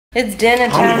It's dinner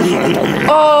time.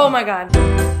 Oh my god.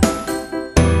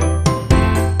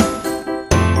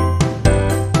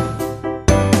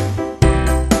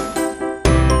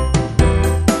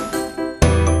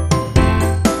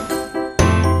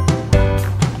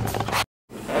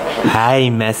 Hi,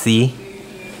 Messy.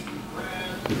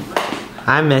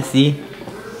 Hi, Messy.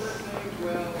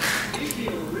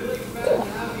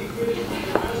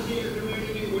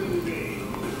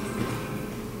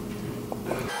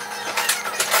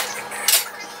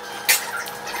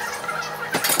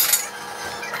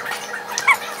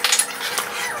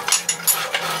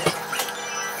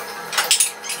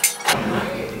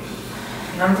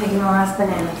 I'm taking the last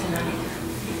banana tonight.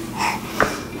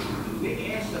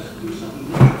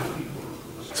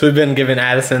 So we've been giving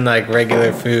Addison like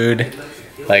regular food,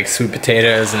 like sweet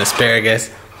potatoes and asparagus,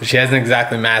 but she hasn't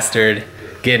exactly mastered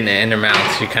getting it in her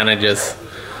mouth. She kind of just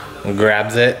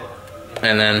grabs it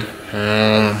and then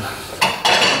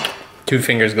two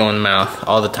fingers go in the mouth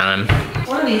all the time.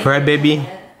 Right, baby?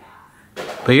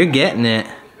 But you're getting it.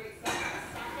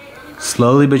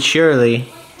 Slowly but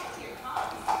surely.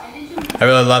 I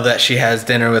really love that she has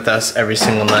dinner with us every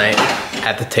single night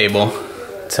at the table.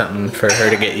 It's something for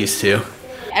her to get used to.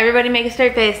 Everybody make a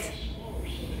straight face.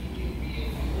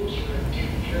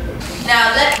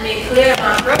 Now let me clear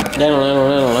my throat.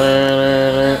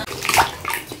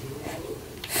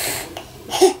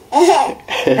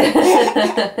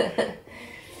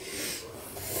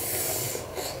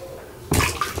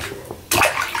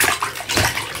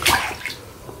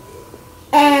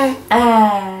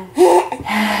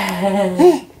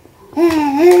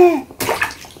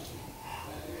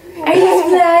 Are you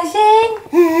splashing?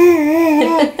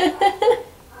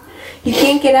 You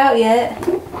can't get out yet.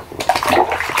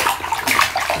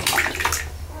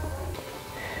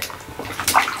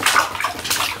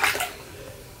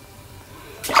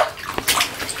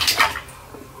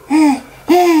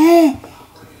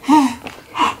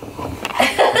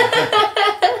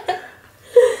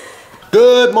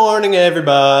 Good morning,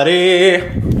 everybody.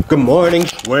 Good morning,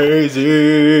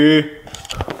 Swayze.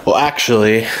 Well,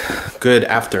 actually, good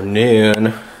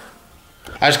afternoon.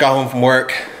 I just got home from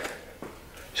work.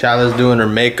 Shyla's doing her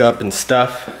makeup and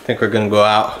stuff. I think we're gonna go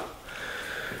out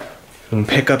and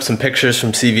pick up some pictures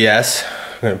from CVS.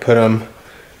 We're gonna put them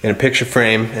in a picture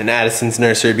frame in Addison's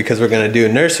nursery because we're gonna do a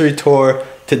nursery tour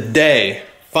today.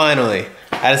 Finally,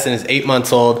 Addison is 8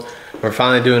 months old. We're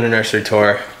finally doing a nursery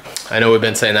tour. I know we've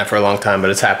been saying that for a long time, but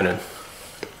it's happening.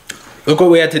 Look what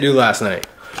we had to do last night.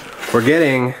 We're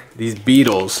getting these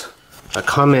beetles that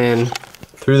come in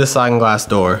through the sliding glass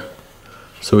door.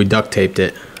 So we duct taped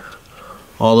it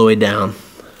all the way down.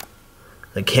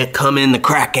 They can't come in the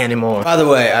crack anymore. By the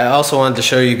way, I also wanted to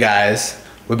show you guys,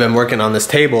 we've been working on this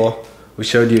table. We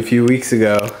showed you a few weeks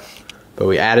ago, but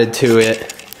we added to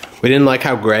it. We didn't like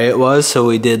how gray it was, so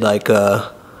we did like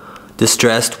a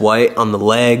distressed white on the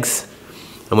legs,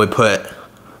 and we put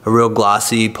a real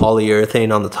glossy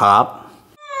polyurethane on the top.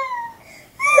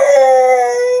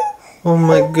 Oh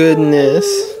my goodness.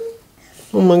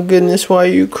 Oh my goodness, why are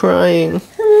you crying?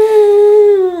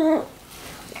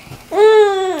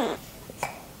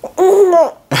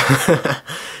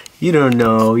 You don't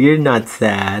know, you're not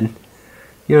sad.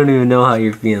 You don't even know how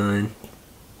you're feeling.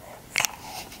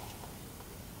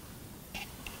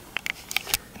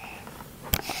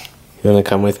 You wanna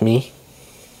come with me?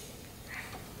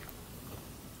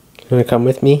 You wanna come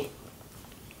with me?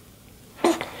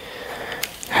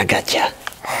 I gotcha.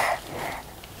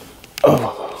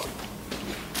 Oh.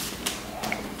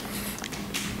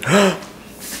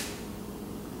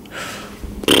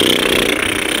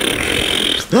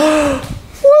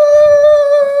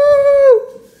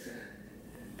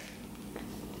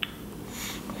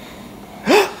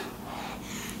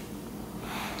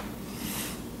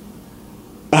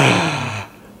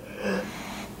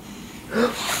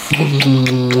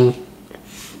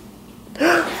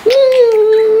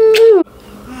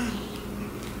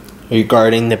 Are you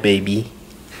guarding the baby?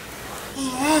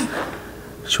 Yeah.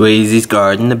 Swayze's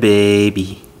guarding the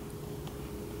baby.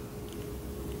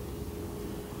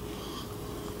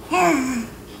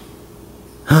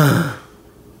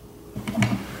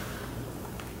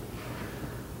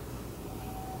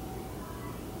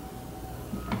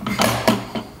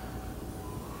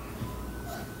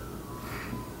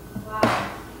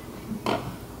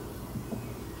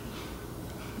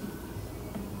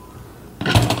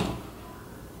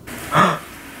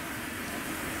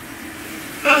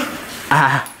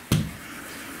 Ah.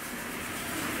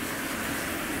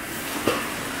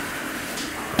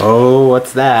 Oh,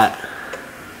 what's that?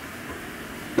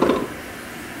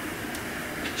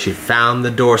 She found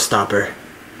the door stopper.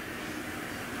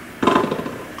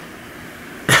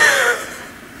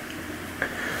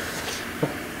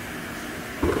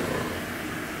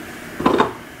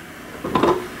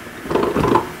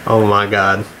 Oh my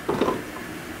God.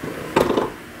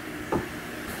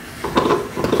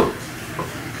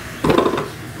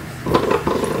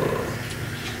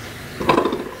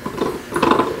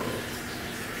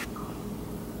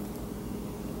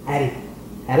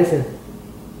 Addison.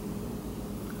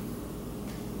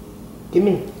 Give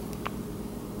me.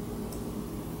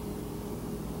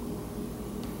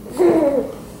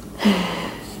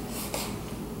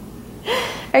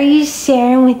 Are you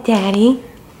sharing with Daddy?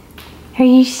 Are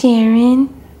you sharing?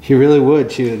 She really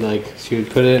would. She would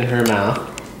put it in her mouth,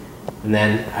 and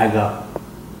then I go,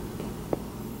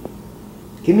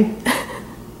 give me.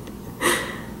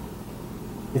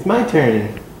 It's my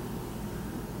turn.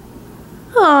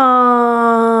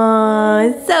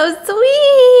 Aww, so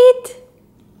sweet.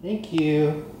 Thank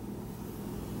you.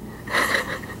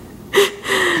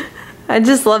 I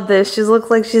just love this. She looks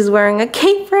like she's wearing a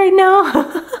cape right now.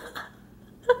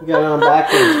 You got it on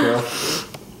backwards, girl.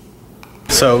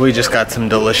 So we just got some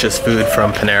delicious food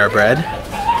from Panera Bread,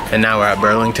 and now we're at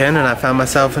Burlington, and I found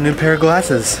myself a new pair of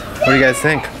glasses. What do you guys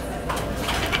think?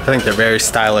 I think they're very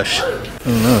stylish. I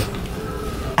don't know.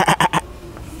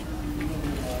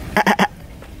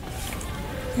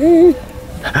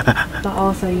 But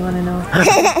also, you want to know.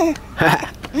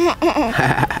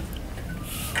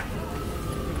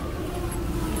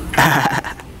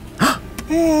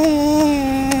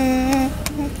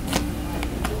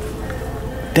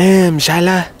 Damn,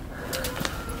 Shyla.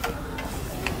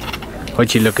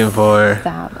 What you looking for?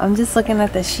 Stop. I'm just looking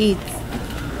at the sheets.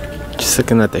 Just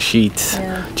looking at the sheets.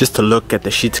 Yeah. Just to look at the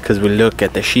sheets because we look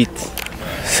at the sheets.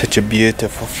 Such a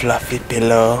beautiful fluffy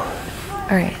pillow.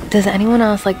 Alright, does anyone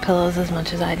else like pillows as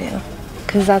much as I do?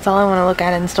 Because that's all I want to look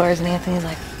at in stores, and Anthony's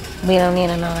like, we don't need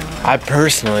another one. I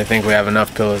personally think we have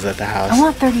enough pillows at the house. I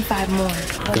want 35 more.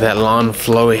 Look at that long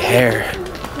flowy hair.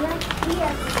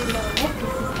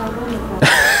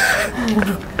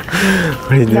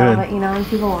 What are you doing? No, but you know when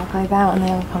people walk like that when they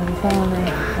have a ponytail and they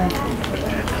like...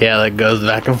 Yeah, that goes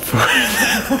back and forth.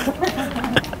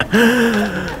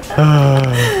 Oh.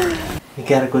 You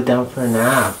gotta go down for a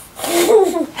nap.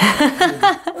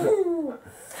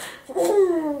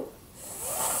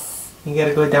 You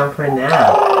gotta go down for a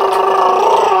nap.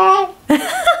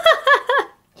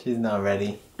 She's not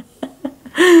ready.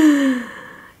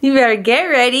 You better get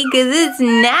ready because it's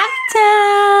nap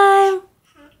time.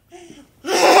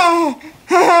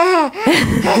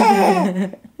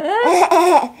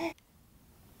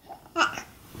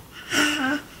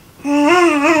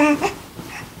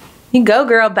 You go,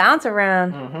 girl. Bounce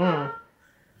around.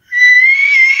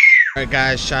 Alright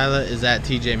guys, Shyla is at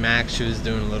TJ Maxx. She was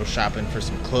doing a little shopping for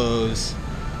some clothes.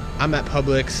 I'm at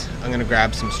Publix. I'm gonna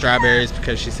grab some strawberries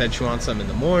because she said she wants some in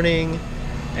the morning.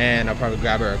 And I'll probably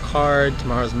grab her a card.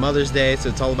 Tomorrow's Mother's Day, so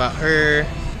it's all about her.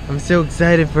 I'm so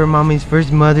excited for Mommy's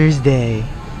first Mother's Day.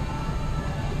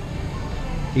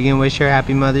 You gonna wish her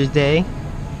happy Mother's Day?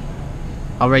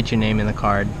 I'll write your name in the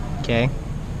card, okay?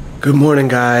 Good morning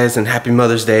guys, and happy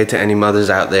Mother's Day to any mothers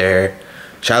out there.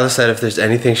 Shyla said if there's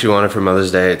anything she wanted for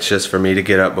Mother's Day, it's just for me to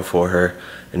get up before her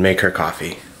and make her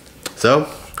coffee. So,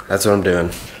 that's what I'm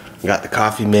doing. I got the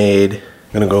coffee made.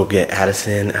 I'm gonna go get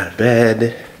Addison out of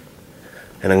bed.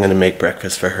 And I'm gonna make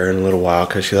breakfast for her in a little while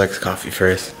because she likes coffee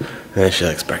first, and then she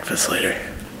likes breakfast later.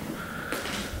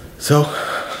 So,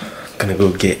 I'm gonna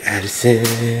go get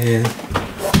Addison.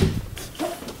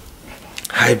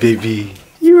 Hi, baby.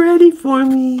 You ready for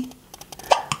me?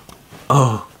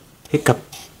 Oh, hiccup.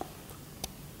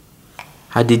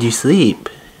 How did you sleep?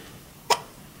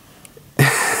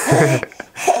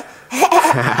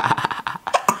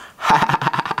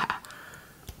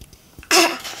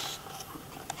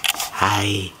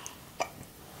 Hi.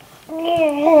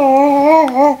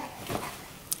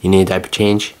 You need a diaper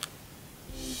change?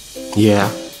 Yeah.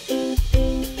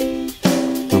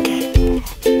 Okay.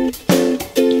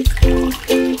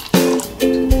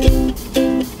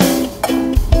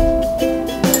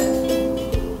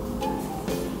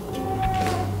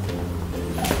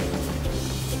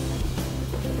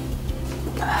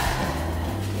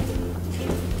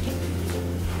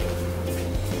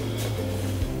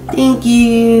 Thank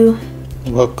you.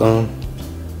 Welcome.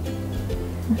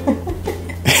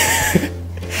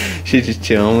 She's just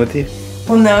chilling with you?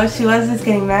 Well, no, she was just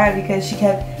getting mad because she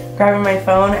kept grabbing my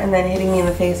phone and then hitting me in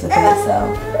the face with it,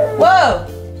 so. Whoa!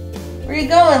 Where you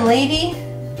going, lady?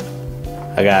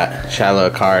 I got Shyla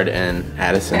a card and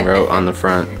Addison wrote on the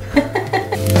front.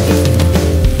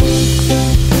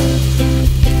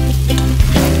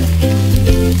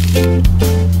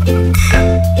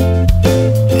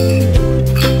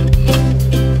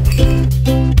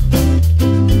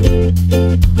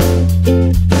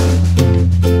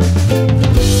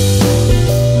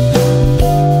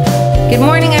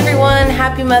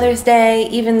 Mother's Day,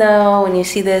 even though when you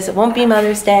see this, it won't be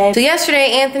Mother's Day. So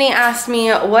yesterday, Anthony asked me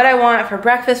what I want for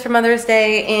breakfast for Mother's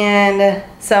Day, and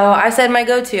so I said my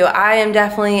go-to. I am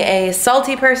definitely a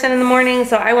salty person in the morning,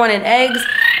 so I wanted eggs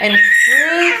and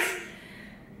fruit.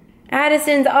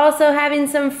 Addison's also having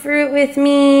some fruit with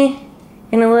me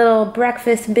and a little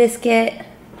breakfast biscuit.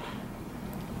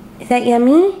 Is that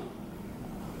yummy?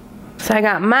 So I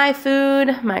got my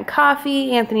food, my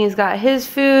coffee. Anthony's got his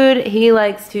food. He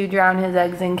likes to drown his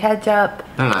eggs in ketchup.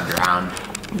 They're not drowned.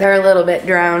 They're a little bit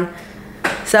drowned.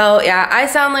 So yeah, I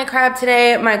sound like crap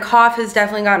today. My cough has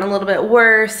definitely gotten a little bit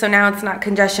worse. So now it's not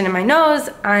congestion in my nose.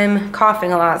 I'm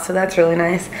coughing a lot, so that's really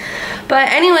nice. But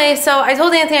anyway, so I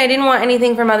told Anthony I didn't want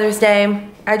anything for Mother's Day.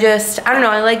 I don't know,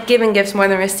 I like giving gifts more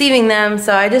than receiving them,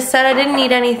 so I just said I didn't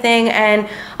need anything. And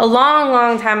a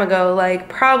long time ago, like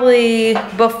probably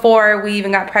before we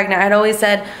even got pregnant, I'd always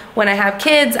said when I have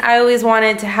kids, I always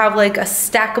wanted to have like a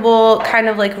stackable kind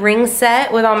of like ring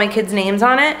set with all my kids' names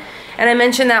on it. And I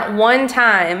mentioned that one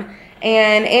time,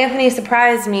 and Anthony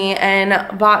surprised me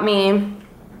and bought me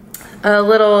a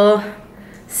little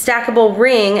stackable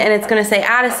ring, and it's gonna say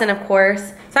Addison, of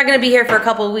course. It's not gonna be here for a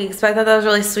couple of weeks, but I thought that was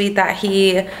really sweet that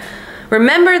he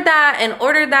remembered that and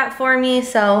ordered that for me,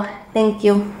 so thank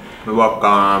you. You're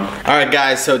welcome. All right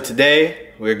guys, so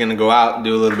today we're gonna go out and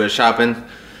do a little bit of shopping.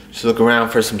 Just look around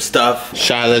for some stuff.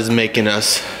 Shyla's making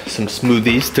us some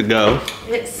smoothies to go.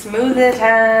 It's smoothie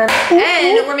time.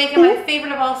 And we're making my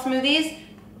favorite of all smoothies.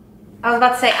 I was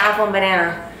about to say apple and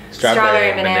banana.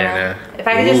 Strawberry and banana. If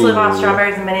I could just live off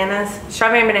strawberries and bananas,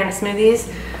 strawberry and banana smoothies,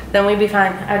 then we'd be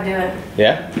fine. I'd do it.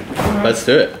 Yeah? Let's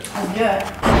do it. I'd do it.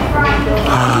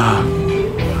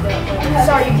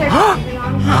 Sorry, you can't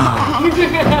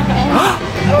keep it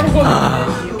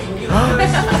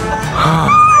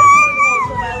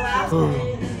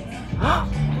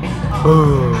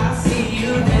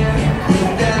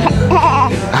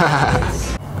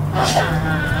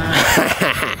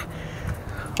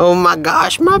Oh my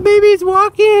gosh, my baby's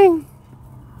walking.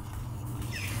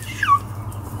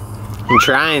 I'm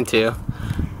trying to.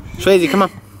 Swayze, come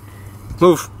on.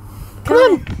 Move. Come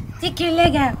on. Stick your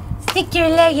leg out. Stick your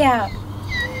leg out.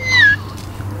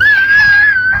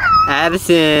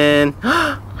 Addison.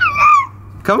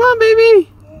 Come on, baby.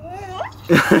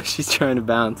 She's trying to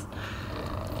bounce.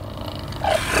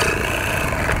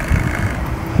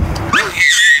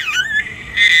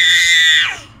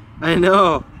 I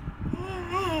know.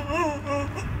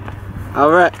 All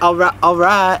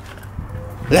right.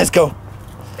 Let's go.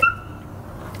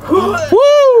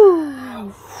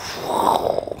 Woo!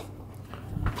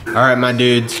 All right, my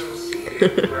dudes.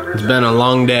 It's been a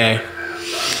long day.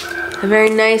 A very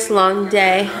nice long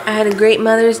day. I had a great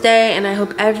Mother's Day, and I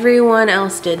hope everyone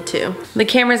else did too. The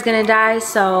camera's gonna die,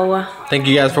 so... Thank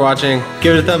you guys for watching.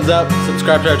 Give it a thumbs up.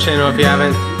 Subscribe to our channel if you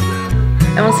haven't.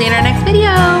 And we'll see you in our next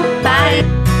video.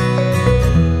 Bye!